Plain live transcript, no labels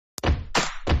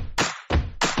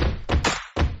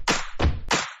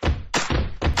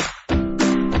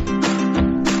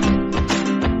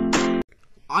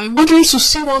I'm wondering to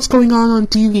see what's going on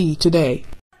TV today.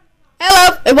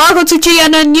 Hello, and welcome to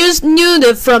GNN News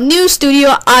from News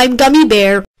Studio. I'm Gummy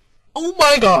Bear. Oh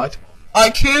my god, I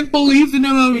can't believe that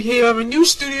I'm over here at a new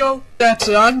studio. That's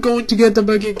it, I'm going to get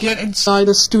inside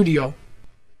the studio.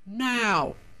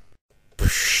 Now.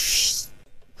 Concussion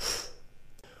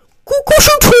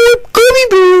time, Gummy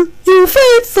Bear, you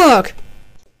fat fuck.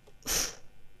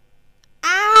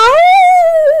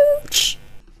 Ouch!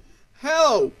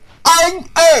 Hello, I'm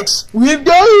X. We are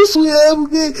going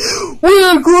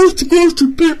to go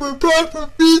to Paper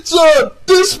Proper Pizza.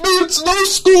 This means no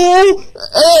school,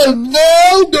 and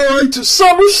now going to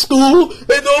summer school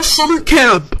and no summer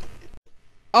camp.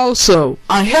 Also,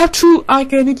 I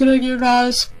can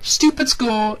recognize stupid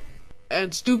school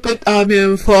and stupid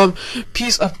from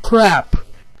piece of crap.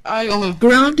 I got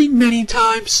grounding many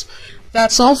times.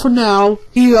 That's all for now.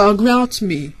 He grounds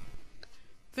me.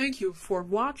 Thank you for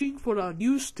watching for the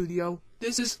news studio.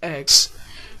 This is X.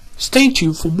 Stay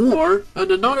tuned for more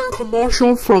and another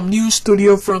commercial from News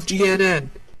Studio from GNN.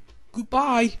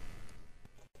 Goodbye.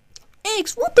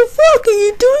 X, what the fuck are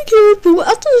you doing here?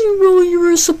 I thought you were where you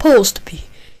were supposed to be.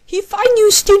 He find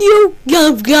News Studio,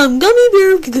 Gummy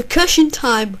Bear, concussion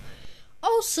time.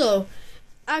 Also,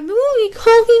 I'm really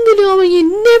honking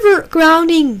and never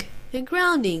grounding.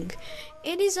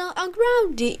 It is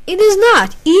ungrounded. It is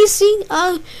not easy.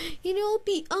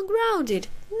 Be ungrounded.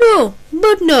 No,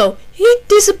 but no. It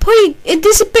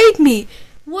dissipate me.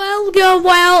 Well,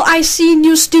 I see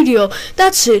New Studio.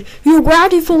 That's it. You're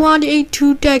grounded for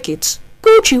 182 decades.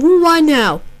 Gucci, why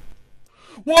now?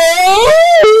 Whoa!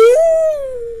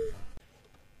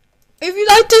 If you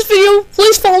like this video,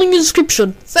 please follow in the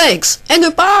description. Thanks, and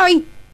goodbye.